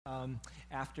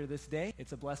after this day.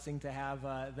 It's a blessing to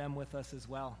have them with us as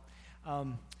well.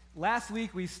 Last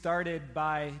week we started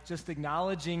by just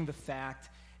acknowledging the fact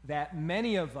that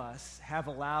many of us have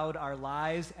allowed our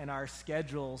lives and our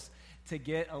schedules to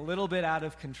get a little bit out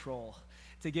of control,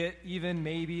 to get even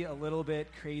maybe a little bit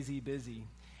crazy busy.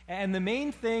 And the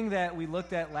main thing that we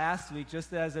looked at last week,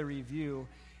 just as a review,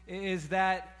 is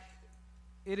that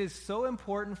it is so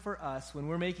important for us when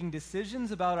we're making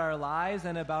decisions about our lives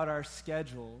and about our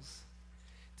schedules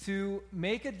to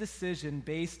make a decision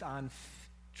based on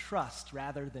trust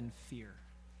rather than fear.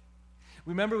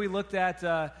 Remember we looked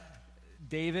at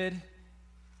David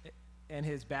and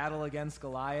his battle against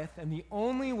Goliath, and the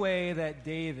only way that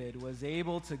David was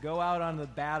able to go out on the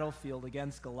battlefield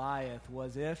against Goliath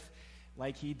was if,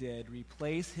 like he did,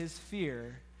 replace his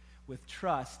fear with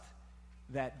trust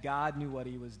that God knew what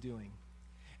he was doing.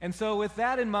 And so with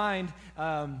that in mind,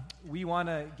 we want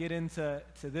to get into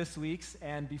this week's,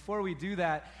 and before we do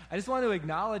that, I just want to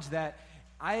acknowledge that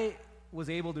I was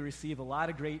able to receive a lot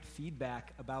of great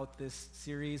feedback about this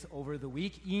series over the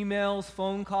week. Emails,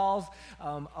 phone calls,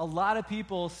 a lot of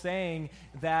people saying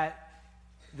that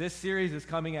this series is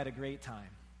coming at a great time,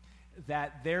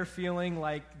 that they're feeling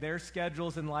like their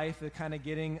schedules in life are kind of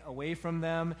getting away from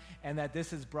them, and that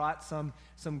this has brought some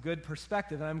good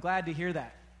perspective, and I'm glad to hear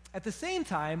that. At the same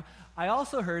time, I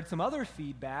also heard some other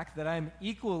feedback that I'm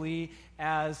equally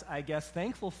as, I guess,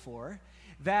 thankful for,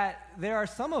 that there are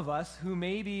some of us who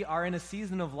maybe are in a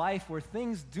season of life where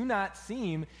things do not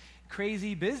seem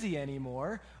crazy busy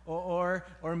anymore, or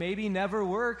maybe never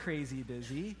were crazy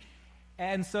busy.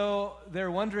 And so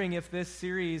they're wondering if this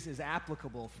series is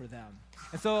applicable for them.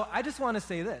 And so I just want to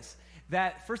say this,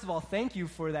 that first of all, thank you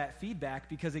for that feedback,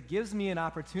 because it gives me an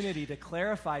opportunity to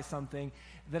clarify something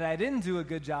that I didn't do a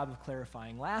good job of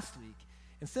clarifying last week.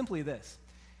 And simply this,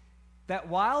 that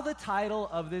while the title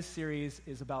of this series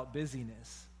is about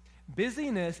busyness,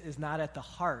 busyness is not at the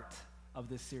heart of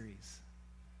this series.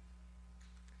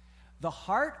 The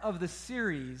heart of the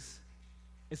series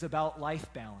is about life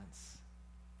balance.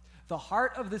 The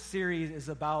heart of the series is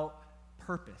about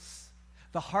purpose.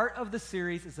 The heart of the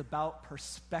series is about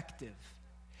perspective.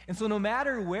 And so no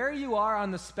matter where you are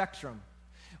on the spectrum,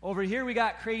 over here we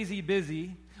got crazy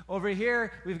busy. Over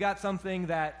here we've got something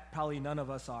that probably none of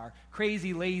us are,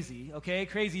 crazy lazy, okay?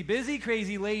 Crazy busy,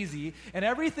 crazy lazy, and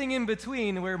everything in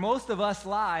between where most of us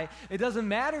lie. It doesn't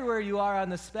matter where you are on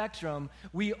the spectrum.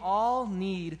 We all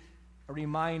need a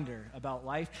reminder about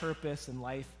life purpose and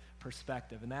life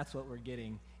perspective, and that's what we're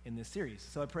getting in this series.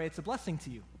 So I pray it's a blessing to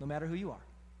you, no matter who you are.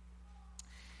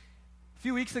 A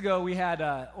few weeks ago, we had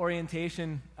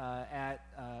orientation at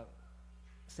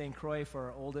St. Croix for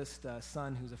our oldest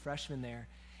son, who's a freshman there.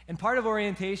 And part of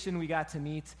orientation, we got to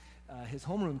meet his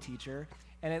homeroom teacher.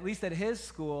 And at least at his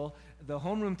school, the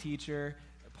homeroom teacher,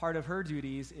 part of her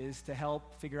duties is to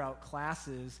help figure out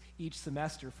classes each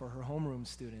semester for her homeroom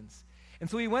students. And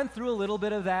so we went through a little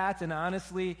bit of that, and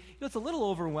honestly, it's a little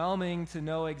overwhelming to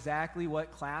know exactly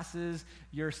what classes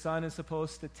your son is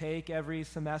supposed to take every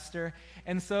semester.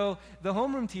 And so the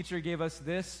homeroom teacher gave us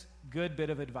this good bit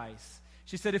of advice.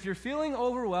 She said, if you're feeling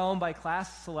overwhelmed by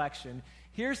class selection,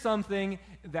 here's something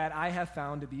that I have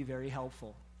found to be very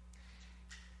helpful.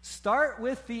 Start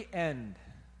with the end.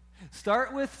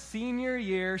 Start with senior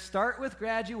year, start with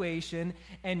graduation,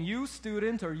 and you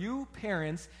student or you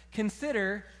parents,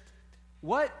 consider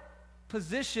what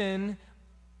position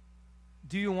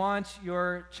do you want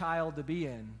your child to be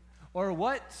in? Or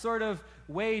what sort of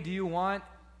way do you want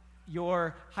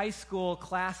your high school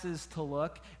classes to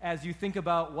look as you think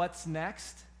about what's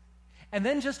next? And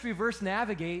then just reverse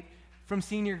navigate from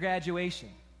senior graduation.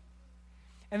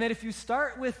 And that if you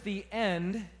start with the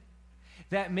end,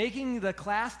 that making the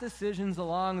class decisions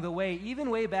along the way, even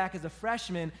way back as a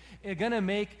freshman, are going to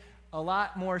make a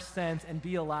lot more sense and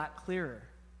be a lot clearer.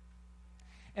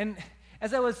 And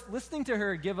as I was listening to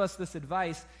her give us this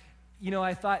advice,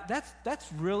 I thought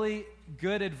that's really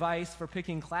good advice for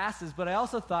picking classes, but I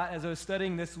also thought as I was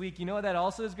studying this week, you know what that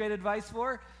also is great advice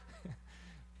for?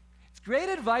 It's great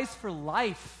advice for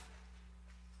life.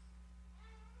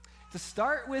 To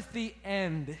start with the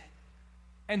end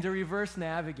and to reverse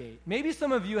navigate. Maybe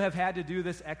some of you have had to do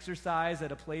this exercise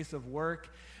at a place of work.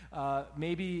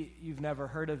 Maybe you've never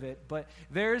heard of it, but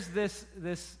there's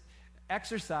this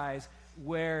exercise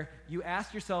where you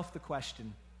ask yourself the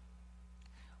question,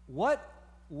 what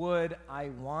would I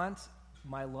want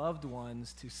my loved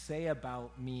ones to say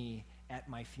about me at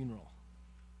my funeral?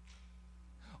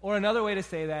 Or another way to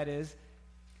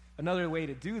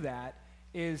do that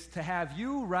is to have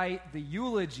you write the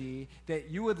eulogy that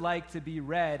you would like to be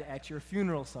read at your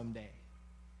funeral someday.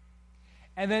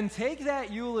 And then take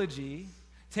that eulogy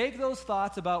Take those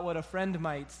thoughts about what a friend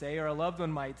might say or a loved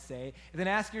one might say, and then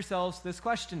ask yourselves this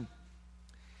question.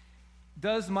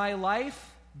 Does my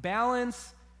life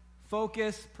balance,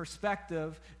 focus,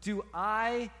 perspective, do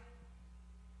I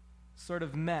sort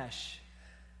of mesh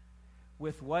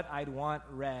with what I'd want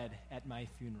read at my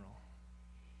funeral?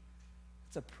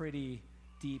 It's a pretty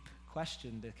deep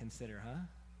question to consider, huh?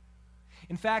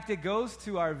 In fact, it goes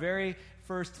to our very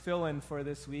first fill-in for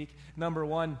this week, number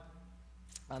 1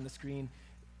 on the screen.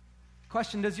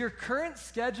 Question, does your current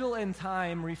schedule and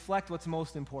time reflect what's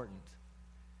most important?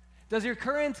 Does your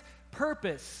current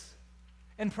purpose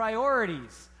and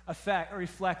priorities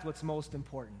reflect what's most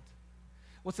important?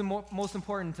 What's most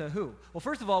important to who? Well,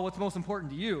 first of all, what's most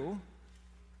important to you?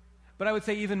 But I would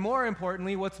say even more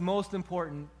importantly, what's most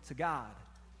important to God?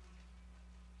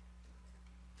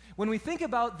 When we think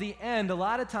about the end, a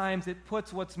lot of times it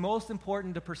puts what's most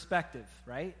important to perspective,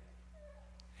 right?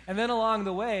 And then along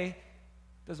the way,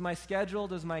 does my schedule,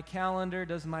 does my calendar,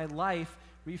 does my life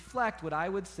reflect what I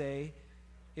would say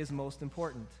is most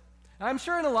important? I'm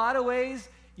sure in a lot of ways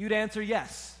you'd answer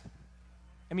yes.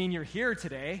 I mean, you're here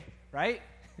today, right?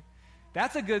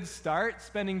 That's a good start,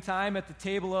 spending time at the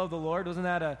table of the Lord. Wasn't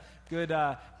that a good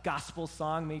gospel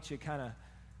song? Made you kind of,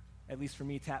 at least for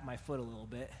me, tap my foot a little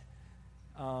bit.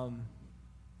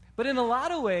 But in a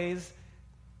lot of ways,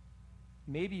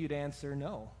 maybe you'd answer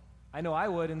no. I know I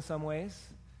would in some ways,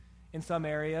 in some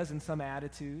areas, in some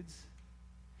attitudes.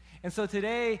 And so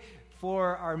today,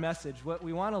 for our message, what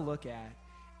we want to look at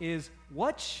is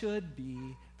what should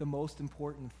be the most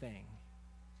important thing.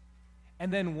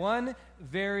 And then one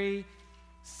very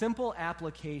simple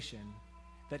application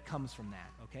that comes from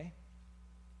that, okay?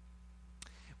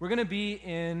 We're going to be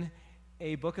in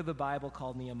a book of the Bible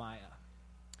called Nehemiah.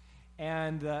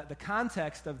 And the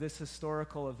context of this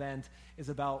historical event is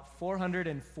about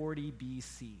 440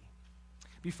 BC.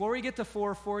 Before we get to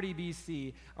 440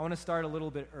 BC, I want to start a little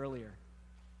bit earlier.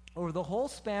 Over the whole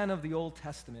span of the Old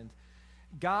Testament,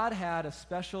 God had a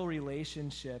special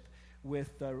relationship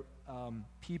with the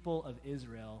people of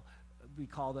Israel. We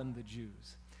call them the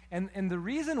Jews. And the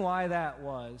reason why that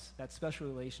special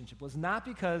relationship, was not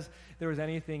because there was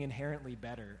anything inherently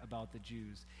better about the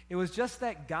Jews. It was just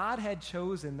that God had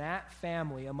chosen that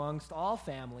family amongst all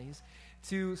families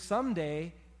to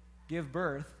someday give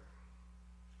birth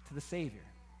to the Savior.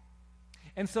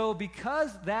 And so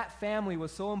because that family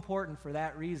was so important for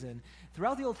that reason,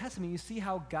 throughout the Old Testament, you see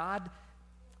how God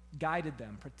guided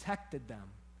them, protected them,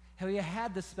 how he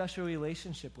had this special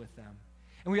relationship with them.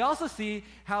 And we also see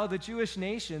how the Jewish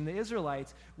nation, the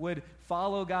Israelites, would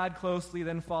follow God closely,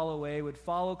 then fall away, would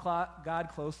follow God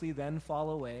closely, then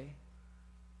fall away.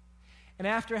 And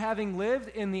after having lived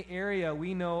in the area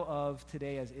we know of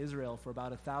today as Israel for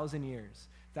about 1,000 years,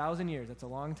 that's a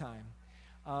long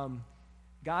time,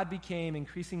 God became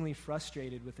increasingly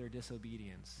frustrated with their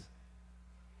disobedience.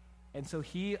 And so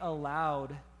he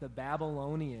allowed the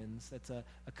Babylonians, that's a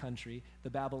country, the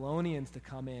Babylonians to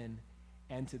come in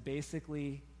and to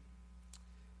basically,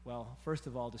 well, first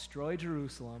of all, destroy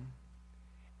Jerusalem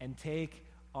and take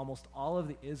almost all of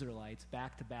the Israelites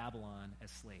back to Babylon as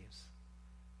slaves.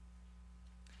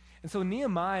 And so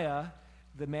Nehemiah,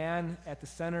 the man at the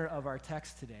center of our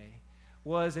text today,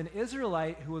 was an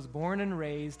Israelite who was born and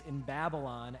raised in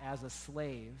Babylon as a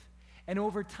slave. And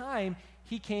over time,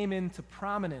 he came into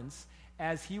prominence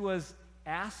as he was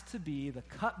asked to be the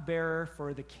cupbearer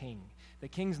for the king. The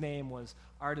king's name was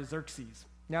Artaxerxes.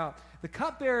 Now, the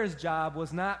cupbearer's job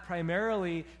was not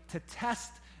primarily to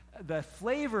test the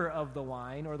flavor of the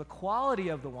wine or the quality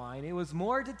of the wine. It was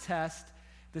more to test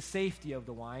the safety of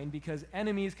the wine, because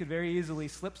enemies could very easily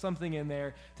slip something in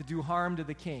there to do harm to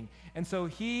the king. And so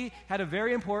he had a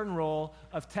very important role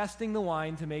of testing the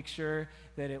wine to make sure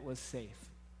that it was safe.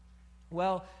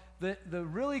 Well, the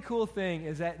really cool thing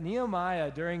is that Nehemiah,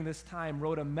 during this time,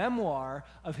 wrote a memoir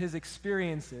of his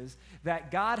experiences that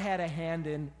God had a hand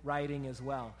in writing as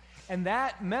well. And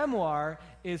that memoir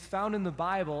is found in the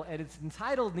Bible, and it's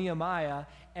entitled Nehemiah,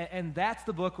 and that's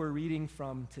the book we're reading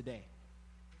from today.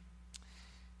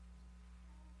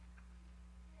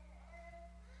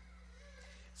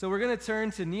 So we're going to turn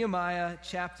to Nehemiah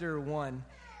chapter 1.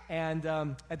 And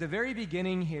at the very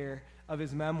beginning here of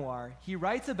his memoir, he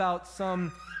writes about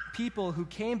some people who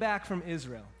came back from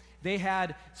Israel. They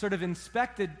had sort of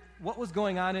inspected what was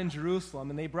going on in Jerusalem,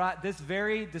 and they brought this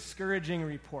very discouraging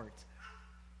report.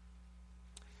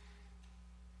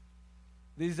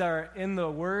 These are in the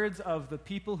words of the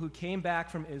people who came back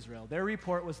from Israel. Their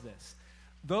report was this: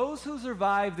 those who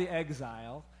survived the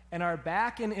exile and are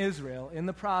back in Israel, in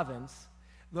the province,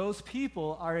 those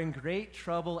people are in great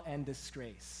trouble and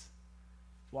disgrace.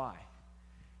 Why?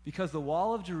 because the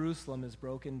wall of Jerusalem is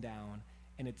broken down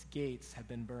and its gates have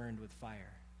been burned with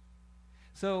fire.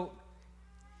 So,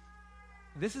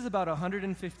 this is about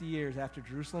 150 years after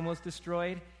Jerusalem was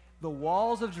destroyed. The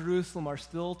walls of Jerusalem are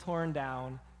still torn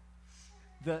down.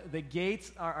 The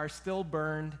gates are still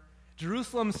burned.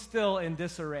 Jerusalem's still in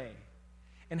disarray.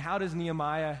 And how does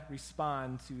Nehemiah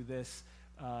respond to this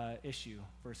issue?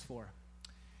 Verse 4.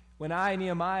 When I,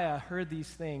 Nehemiah, heard these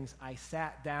things, I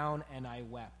sat down and I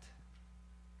wept.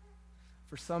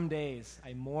 For some days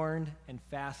I mourned and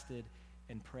fasted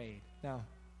and prayed. Now,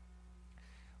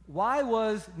 why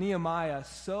was Nehemiah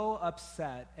so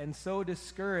upset and so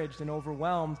discouraged and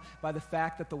overwhelmed by the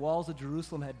fact that the walls of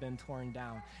Jerusalem had been torn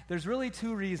down? There's really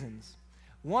two reasons.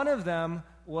 One of them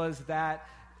was that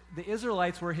the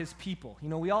Israelites were his people. You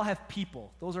know, we all have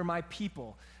people. Those are my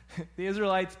people. The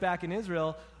Israelites back in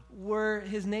Israel were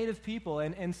his native people.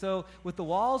 And so with the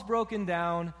walls broken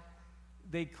down,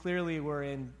 they clearly were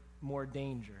in more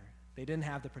danger. They didn't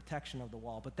have the protection of the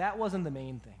wall. But that wasn't the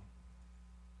main thing.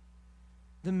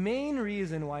 The main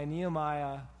reason why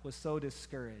Nehemiah was so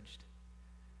discouraged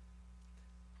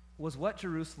was what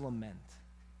Jerusalem meant.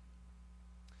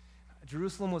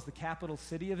 Jerusalem was the capital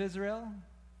city of Israel.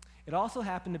 It also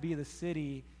happened to be the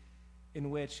city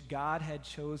in which God had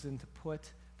chosen to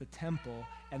put the temple,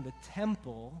 and the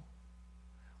temple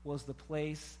was the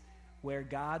place where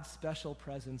God's special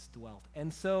presence dwelt.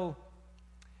 And so,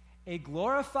 a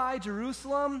glorified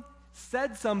Jerusalem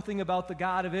said something about the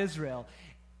God of Israel.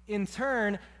 In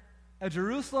turn, a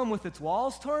Jerusalem with its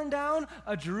walls torn down,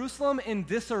 a Jerusalem in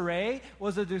disarray,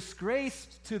 was a disgrace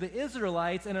to the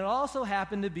Israelites, and it also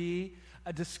happened to be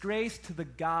a disgrace to the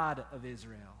God of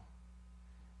Israel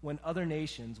when other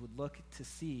nations would look to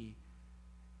see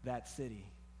that city.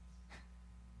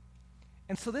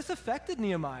 And so this affected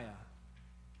Nehemiah.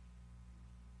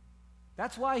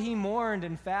 That's why he mourned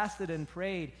and fasted and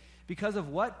prayed, because of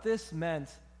what this meant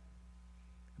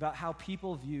about how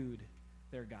people viewed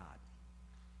their God.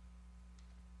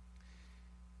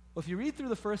 Well, if you read through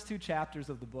the first two chapters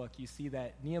of the book, you see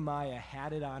that Nehemiah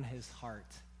had it on his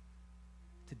heart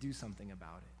to do something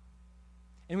about it.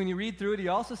 And when you read through it,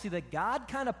 you also see that God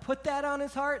kind of put that on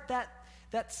his heart,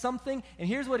 that something. And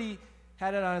here's what he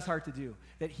had it on his heart to do,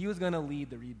 that he was going to lead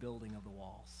the rebuilding of the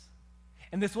walls.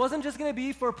 And this wasn't just going to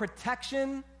be for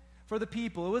protection for the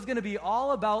people. It was going to be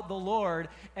all about the Lord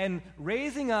and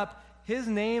raising up his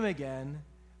name again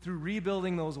through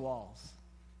rebuilding those walls.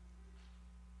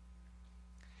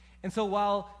 And so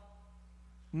while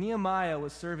Nehemiah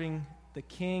was serving the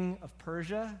king of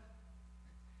Persia,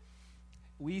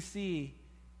 we see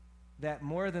that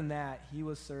more than that, he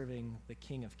was serving the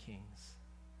King of Kings.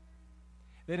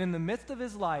 That in the midst of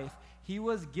his life, he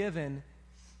was given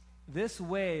this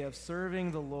way of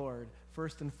serving the Lord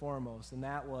first and foremost, and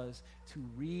that was to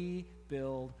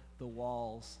rebuild the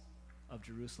walls of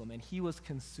Jerusalem. And he was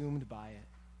consumed by it.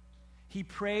 He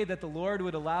prayed that the Lord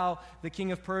would allow the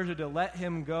king of Persia to let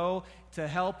him go to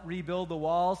help rebuild the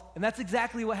walls, and that's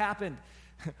exactly what happened.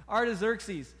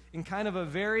 Artaxerxes, in kind of a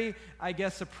very,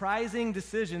 surprising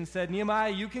decision, said, Nehemiah,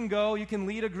 you can go, you can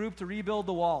lead a group to rebuild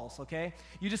the walls, okay?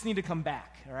 You just need to come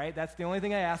back, all right? That's the only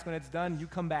thing I ask. When it's done, you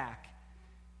come back.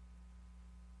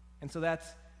 And so that's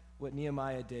what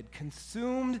Nehemiah did,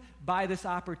 consumed by this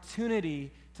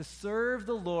opportunity to serve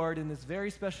the Lord in this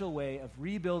very special way of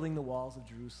rebuilding the walls of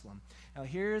Jerusalem. Now,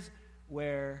 here's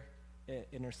where it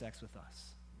intersects with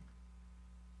us.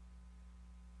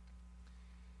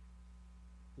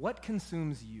 What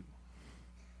consumes you?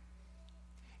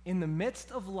 In the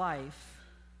midst of life,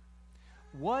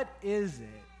 what is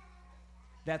it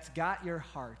that's got your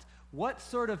heart? What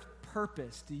sort of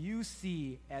purpose do you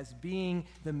see as being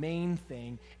the main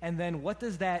thing? And then what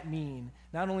does that mean,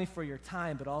 not only for your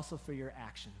time, but also for your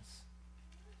actions?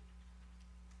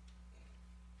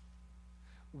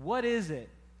 What is it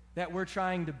that we're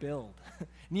trying to build?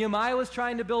 Nehemiah was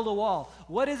trying to build a wall.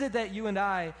 What is it that you and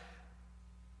I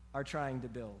are trying to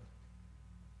build?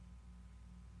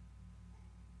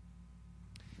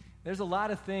 There's a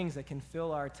lot of things that can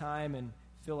fill our time and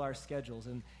fill our schedules.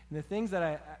 And the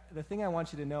thing I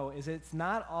want you to know is it's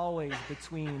not always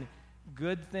between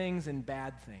good things and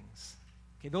bad things.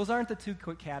 Okay, those aren't the two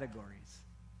categories.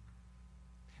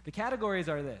 The categories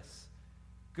are this: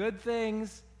 good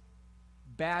things,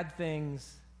 bad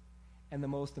things, and the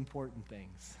most important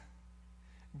things.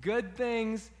 Good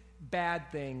things,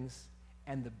 bad things,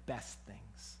 and the best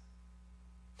things.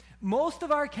 Most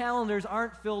of our calendars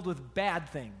aren't filled with bad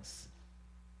things.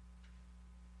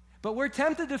 But we're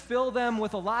tempted to fill them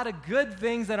with a lot of good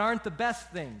things that aren't the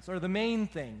best things or the main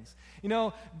things. You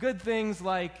know, good things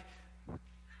like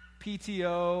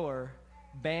PTO or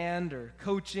band or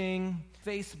coaching,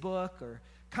 Facebook, or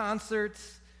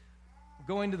concerts,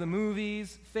 going to the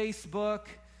movies, Facebook,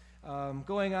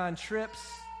 going on trips,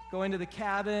 going to the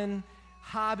cabin,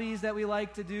 hobbies that we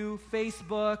like to do,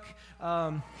 Facebook,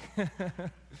 and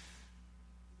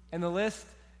the list,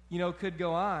 could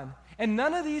go on. And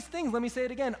none of these things, let me say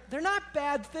it again, they're not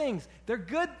bad things. They're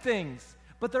good things,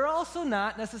 but they're also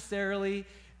not necessarily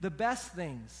the best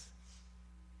things.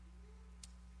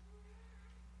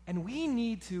 And we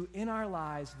need to, in our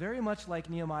lives, very much like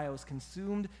Nehemiah was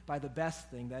consumed by the best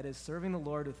thing, that is serving the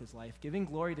Lord with his life, giving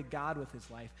glory to God with his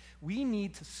life, we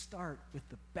need to start with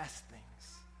the best things.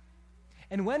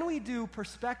 And when we do,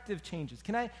 perspective changes.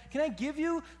 Can I give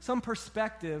you some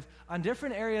perspective on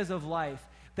different areas of life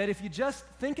that if you just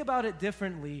think about it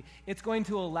differently, it's going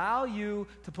to allow you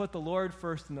to put the Lord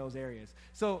first in those areas.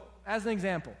 So, as an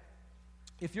example,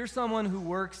 if you're someone who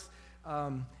works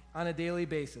on a daily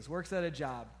basis, works at a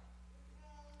job,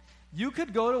 you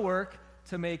could go to work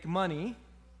to make money,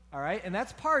 all right? And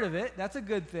that's part of it. That's a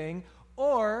good thing.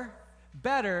 Or,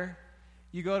 better,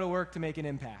 you go to work to make an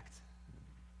impact.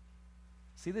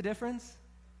 See the difference?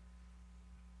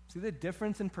 See the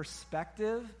difference in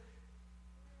perspective?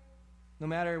 No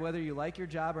matter whether you like your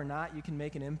job or not, you can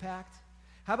make an impact.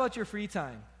 How about your free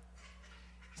time?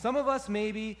 Some of us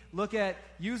maybe look at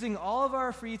using all of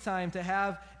our free time to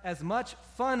have as much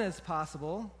fun as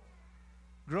possible,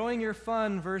 growing your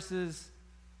fun versus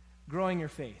growing your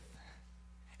faith.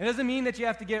 It doesn't mean that you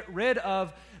have to get rid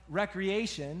of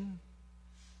recreation,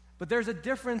 but there's a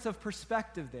difference of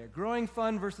perspective there, growing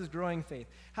fun versus growing faith.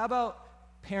 How about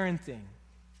parenting?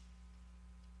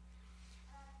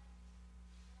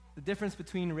 The difference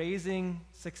between raising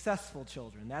successful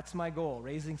children, that's my goal,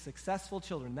 raising successful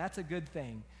children, that's a good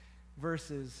thing,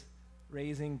 versus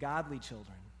raising godly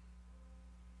children.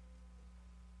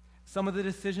 Some of the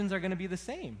decisions are going to be the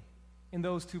same in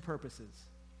those two purposes.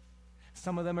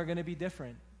 Some of them are going to be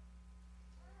different.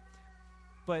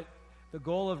 But the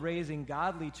goal of raising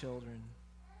godly children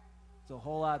is a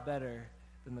whole lot better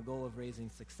than the goal of raising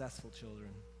successful children.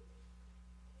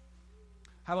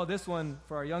 How about this one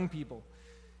for our young people?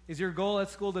 Is your goal at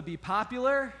school to be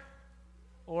popular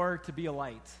or to be a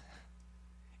light?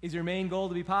 Is your main goal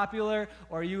to be popular,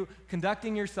 or are you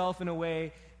conducting yourself in a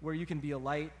way where you can be a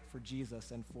light for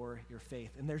Jesus and for your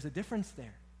faith? And there's a difference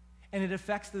there. And it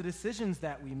affects the decisions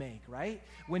that we make, right?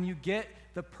 When you get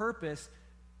the purpose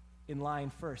in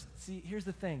line first. See, here's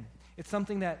the thing. It's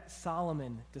something that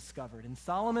Solomon discovered. And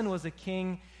Solomon was a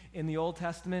king in the Old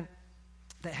Testament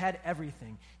that had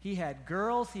everything. He had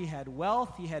girls, he had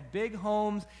wealth, he had big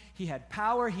homes, he had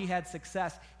power, he had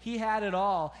success. He had it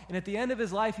all. And at the end of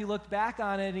his life, he looked back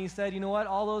on it and he said, you know what,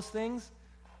 all those things,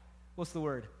 what's the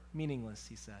word? Meaningless,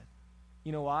 he said.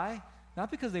 You know why? Not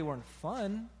because they weren't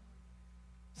fun.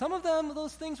 Some of them,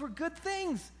 those things were good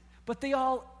things, but they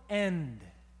all end.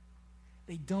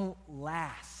 They don't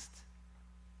last.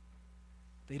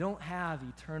 They don't have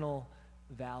eternal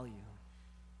value.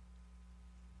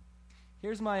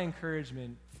 Here's my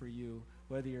encouragement for you,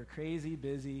 whether you're crazy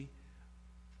busy,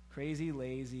 crazy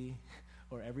lazy,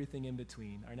 or everything in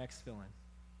between. Our next fill-in.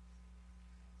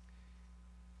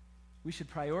 We should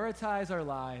prioritize our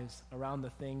lives around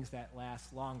the things that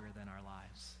last longer than our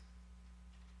lives.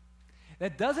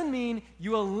 That doesn't mean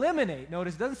you eliminate.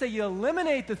 Notice, it doesn't say you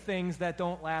eliminate the things that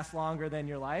don't last longer than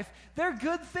your life. They're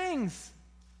good things.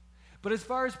 But as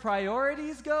far as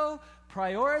priorities go,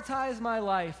 prioritize my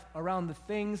life around the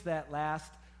things that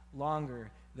last longer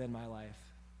than my life.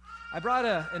 I brought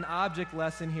an object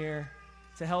lesson here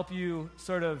to help you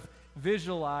sort of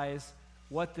visualize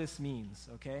what this means,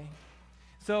 okay?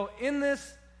 So in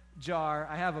this jar,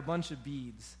 I have a bunch of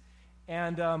beads.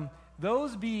 And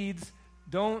those beads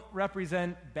don't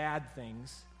represent bad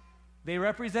things. They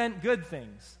represent good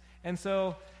things. And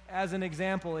so, as an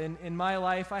example, in my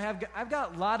life, I've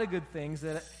got a lot of good things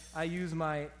that I use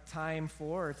my time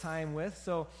for or time with.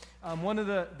 So one of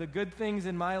the good things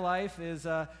in my life is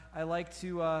I like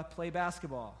to play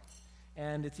basketball.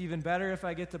 And it's even better if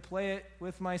I get to play it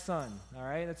with my son, all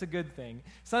right? That's a good thing.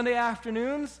 Sunday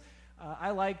afternoons,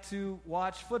 I like to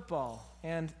watch football.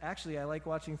 And actually, I like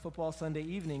watching football Sunday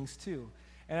evenings, too.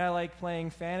 And I like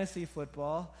playing fantasy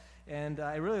football. And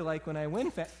I really like when I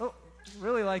win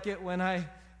really like it when I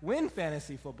win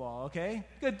fantasy football, okay?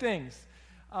 Good things.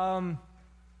 Thank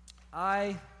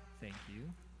you.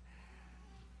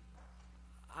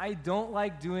 I don't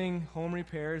like doing home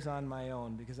repairs on my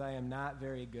own because I am not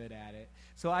very good at it.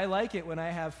 So I like it when I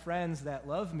have friends that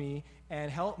love me and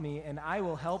help me, and I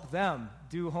will help them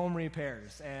do home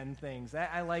repairs and things.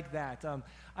 I like that.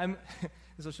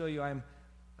 This will show you I'm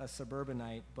a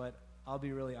suburbanite, but I'll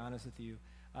be really honest with you.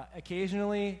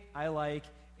 Occasionally, I like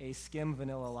a skim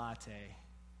vanilla latte.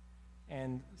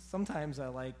 And sometimes I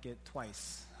like it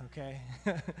twice, okay?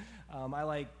 I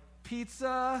like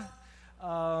pizza.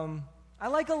 I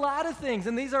like a lot of things,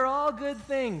 and these are all good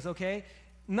things, okay?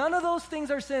 None of those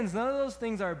things are sins. None of those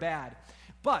things are bad.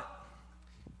 But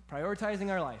prioritizing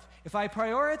our life. If I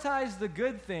prioritize the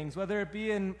good things, whether it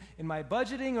be in my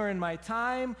budgeting or in my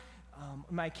time,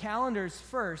 my calendars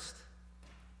first,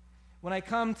 when I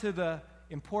come to the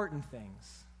important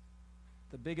things,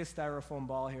 the biggest styrofoam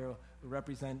ball here will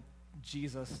represent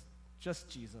Jesus, just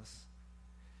Jesus.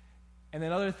 And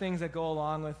then other things that go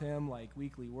along with him, like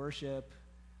weekly worship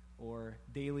or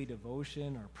daily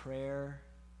devotion or prayer,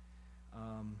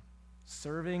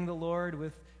 serving the Lord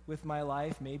with my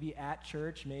life, maybe at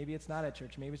church, maybe it's not at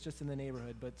church, maybe it's just in the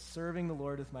neighborhood, but serving the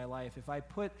Lord with my life. If I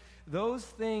put those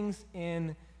things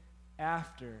in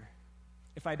after,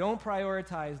 if I don't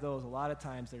prioritize those, a lot of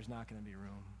times there's not going to be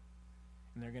room,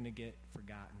 and they're going to get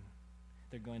forgotten.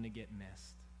 They're going to get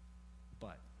missed.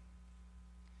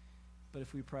 But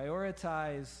if we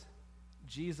prioritize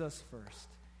Jesus first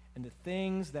and the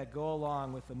things that go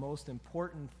along with the most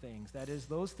important things, that is,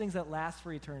 those things that last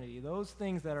for eternity, those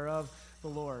things that are of the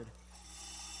Lord,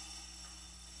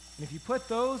 and if you put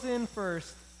those in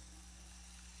first,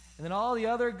 and then all the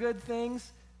other good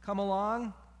things come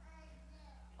along,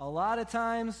 a lot of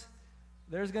times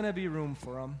there's going to be room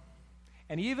for them.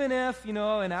 And even if, an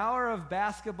hour of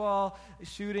basketball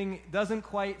shooting doesn't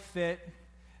quite fit,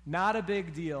 not a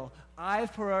big deal.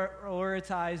 I've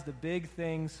prioritized the big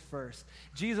things first.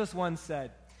 Jesus once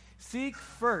said, "Seek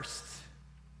first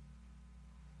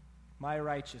my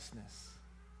righteousness,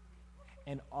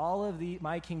 and all of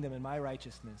my kingdom and my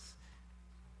righteousness,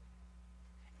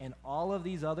 and all of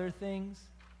these other things,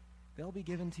 they'll be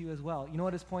given to you as well." You know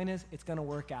what his point is? It's going to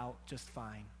work out just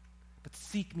fine. But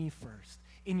seek me first,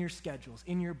 in your schedules,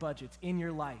 in your budgets, in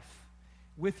your life,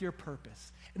 with your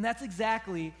purpose. And that's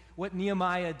exactly what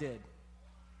Nehemiah did.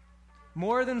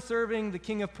 More than serving the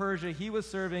king of Persia, he was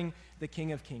serving the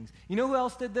King of Kings. You know who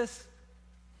else did this?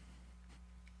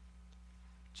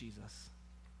 Jesus,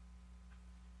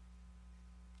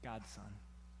 God's Son.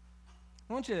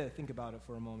 I want you to think about it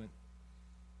for a moment.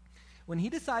 When he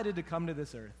decided to come to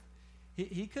this earth,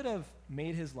 he could have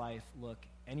made his life look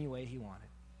any way he wanted.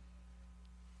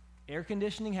 Air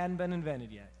conditioning hadn't been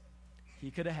invented yet. He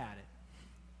could have had it.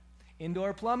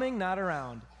 Indoor plumbing, not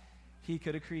around. He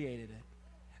could have created it.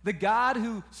 The God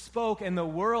who spoke and the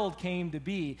world came to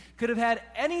be could have had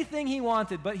anything he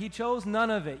wanted, but he chose none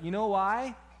of it. You know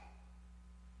why?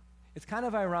 It's kind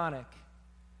of ironic.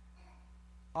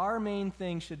 Our main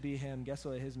thing should be him. Guess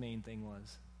what his main thing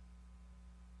was?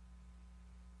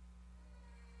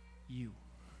 You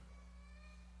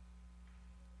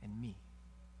and me.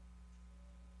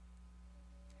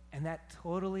 And that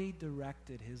totally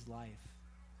directed his life.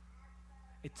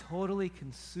 It totally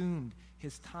consumed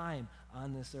his time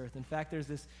on this earth. In fact, there's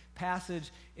this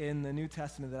passage in the New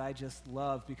Testament that I just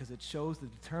love because it shows the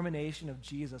determination of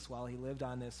Jesus while he lived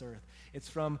on this earth. It's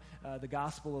from the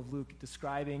Gospel of Luke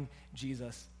describing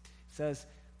Jesus. It says,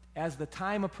 as the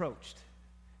time approached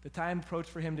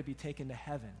for him to be taken to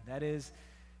heaven. That is,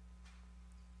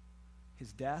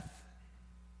 his death,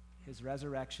 his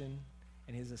resurrection,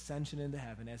 and his ascension into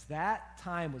heaven. As that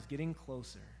time was getting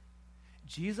closer,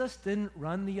 Jesus didn't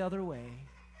run the other way,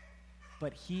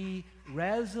 but he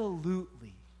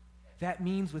resolutely, that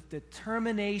means with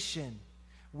determination,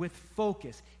 with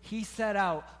focus, he set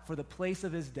out for the place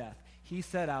of his death. He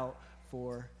set out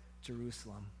for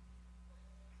Jerusalem.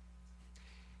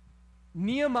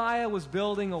 Nehemiah was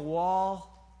building a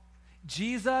wall.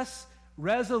 Jesus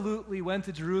resolutely went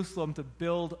to Jerusalem to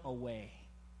build a way.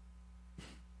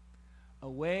 A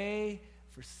way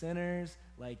for sinners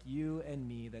like you and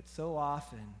me that so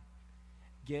often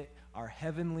get our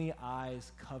heavenly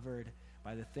eyes covered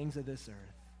by the things of this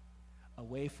earth. A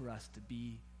way for us to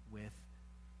be with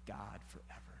God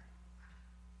forever.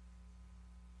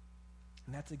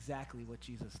 And that's exactly what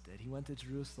Jesus did. He went to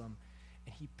Jerusalem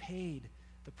and he paid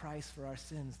the price for our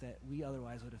sins that we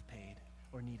otherwise would have paid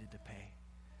or needed to pay.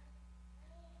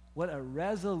 What a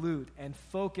resolute and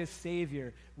focused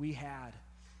Savior we had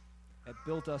that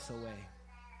built us a way.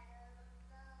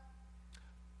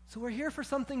 So we're here for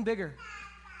something bigger.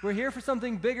 We're here for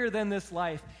something bigger than this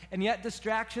life. And yet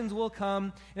distractions will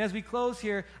come. And as we close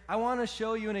here, I want to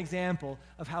show you an example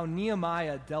of how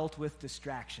Nehemiah dealt with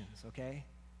distractions, okay?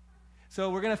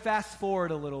 So we're going to fast forward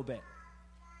a little bit.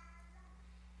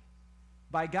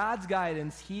 By God's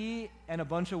guidance, he and a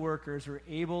bunch of workers were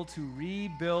able to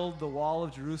rebuild the wall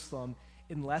of Jerusalem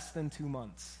in less than 2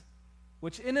 months,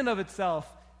 which in and of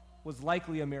itself was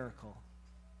likely a miracle.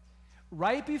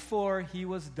 Right before he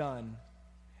was done,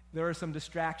 there were some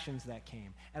distractions that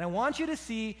came. And I want you to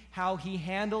see how he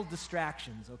handled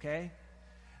distractions, okay?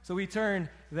 So we turn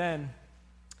then,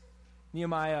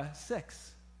 Nehemiah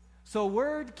 6. So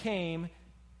word came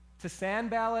to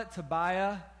Sanballat,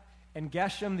 Tobiah, and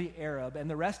Geshem the Arab, and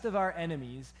the rest of our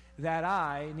enemies, that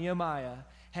I, Nehemiah,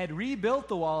 had rebuilt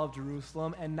the wall of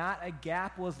Jerusalem, and not a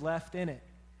gap was left in it.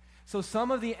 So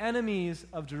some of the enemies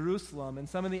of Jerusalem and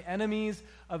some of the enemies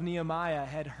of Nehemiah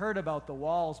had heard about the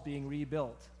walls being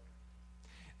rebuilt,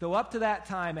 though up to that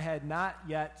time I had not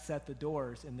yet set the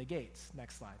doors in the gates.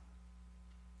 Next slide.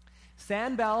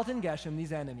 Sanballat and Geshem,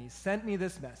 these enemies, sent me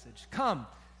this message. Come,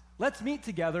 let's meet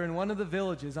together in one of the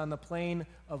villages on the plain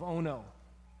of Ono.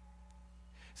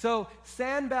 So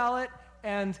Sanballat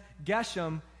and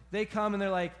Geshem, they come and they're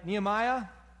like, Nehemiah,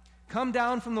 come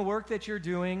down from the work that you're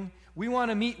doing. We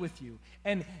want to meet with you.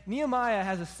 And Nehemiah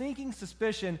has a sinking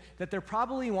suspicion that they're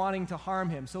probably wanting to harm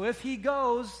him. So if he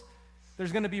goes,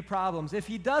 there's going to be problems. If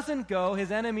he doesn't go,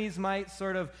 his enemies might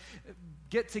sort of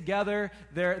get together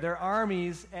their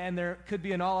armies, and there could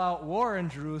be an all-out war in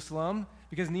Jerusalem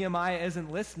because Nehemiah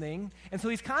isn't listening. And so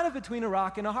he's kind of between a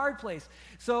rock and a hard place.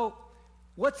 So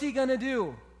what's he going to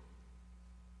do?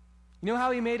 You know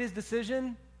how he made his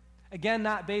decision? Again,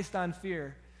 not based on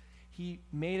fear. He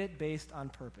made it based on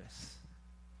purpose.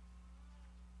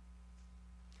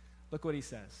 Look what he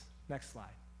says. Next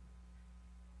slide.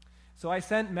 So I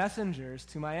sent messengers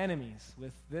to my enemies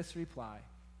with this reply.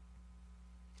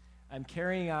 I'm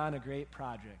carrying on a great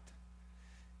project,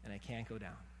 and I can't go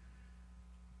down.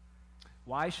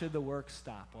 Why should the work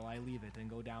stop while I leave it and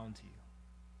go down to you?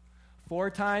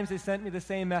 4 times they sent me the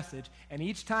same message, and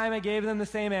each time I gave them the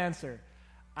same answer.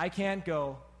 I can't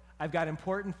go. I've got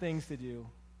important things to do.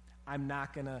 I'm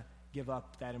not going to give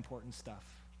up that important stuff.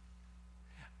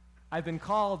 I've been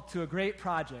called to a great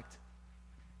project.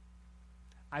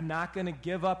 I'm not going to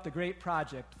give up the great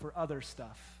project for other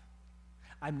stuff.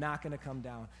 I'm not going to come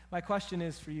down. My question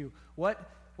is for you, what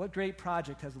great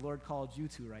project has the Lord called you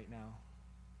to right now?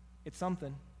 It's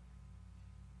something.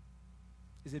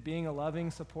 Is it being a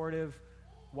loving, supportive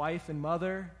wife and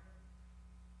mother,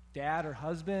 dad or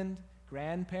husband,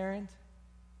 grandparent?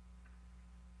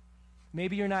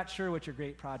 Maybe you're not sure what your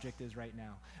great project is right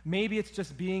now. Maybe it's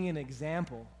just being an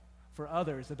example for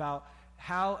others about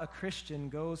how a Christian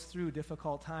goes through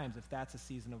difficult times, if that's a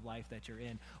season of life that you're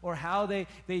in, or how they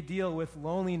deal with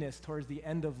loneliness towards the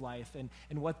end of life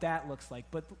and what that looks like.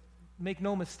 But make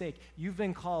no mistake, you've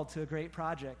been called to a great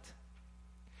project.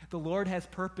 The Lord has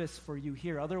purpose for you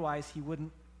here. Otherwise, he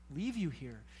wouldn't leave you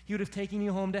here. He would have taken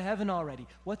you home to heaven already.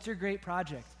 What's your great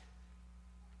project?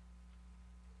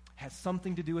 Has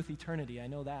something to do with eternity, I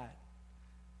know that.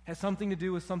 Has something to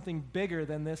do with something bigger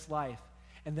than this life.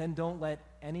 And then don't let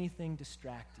anything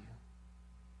distract you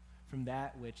from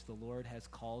that which the Lord has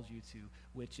called you to,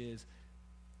 which is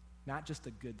not just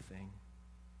a good thing,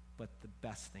 but the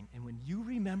best thing. And when you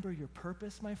remember your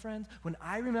purpose, my friends, when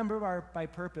I remember my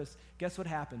purpose, guess what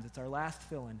happens? It's our last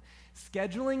fill-in.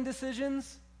 Scheduling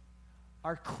decisions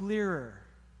are clearer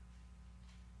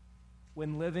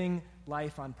when living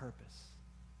life on purpose.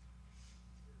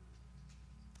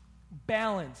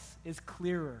 Balance is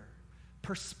clearer.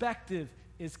 Perspective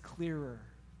is clearer.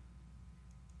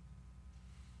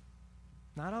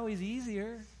 Not always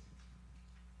easier,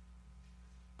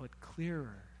 but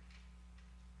clearer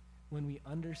when we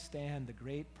understand the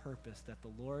great purpose that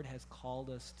the Lord has called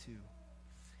us to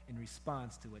in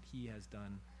response to what he has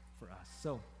done for us.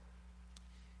 So,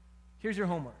 here's your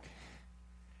homework.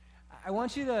 I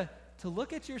want you to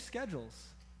look at your schedules,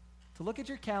 to look at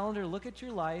your calendar, look at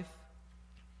your life,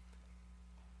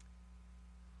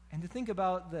 and to think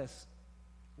about this.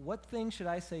 What things should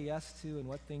I say yes to, and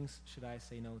what things should I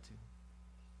say no to?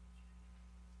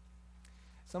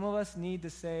 Some of us need to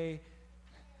say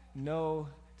no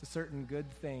to certain good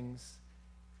things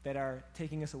that are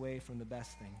taking us away from the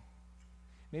best thing.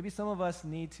 Maybe some of us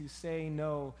need to say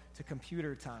no to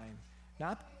computer time,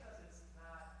 not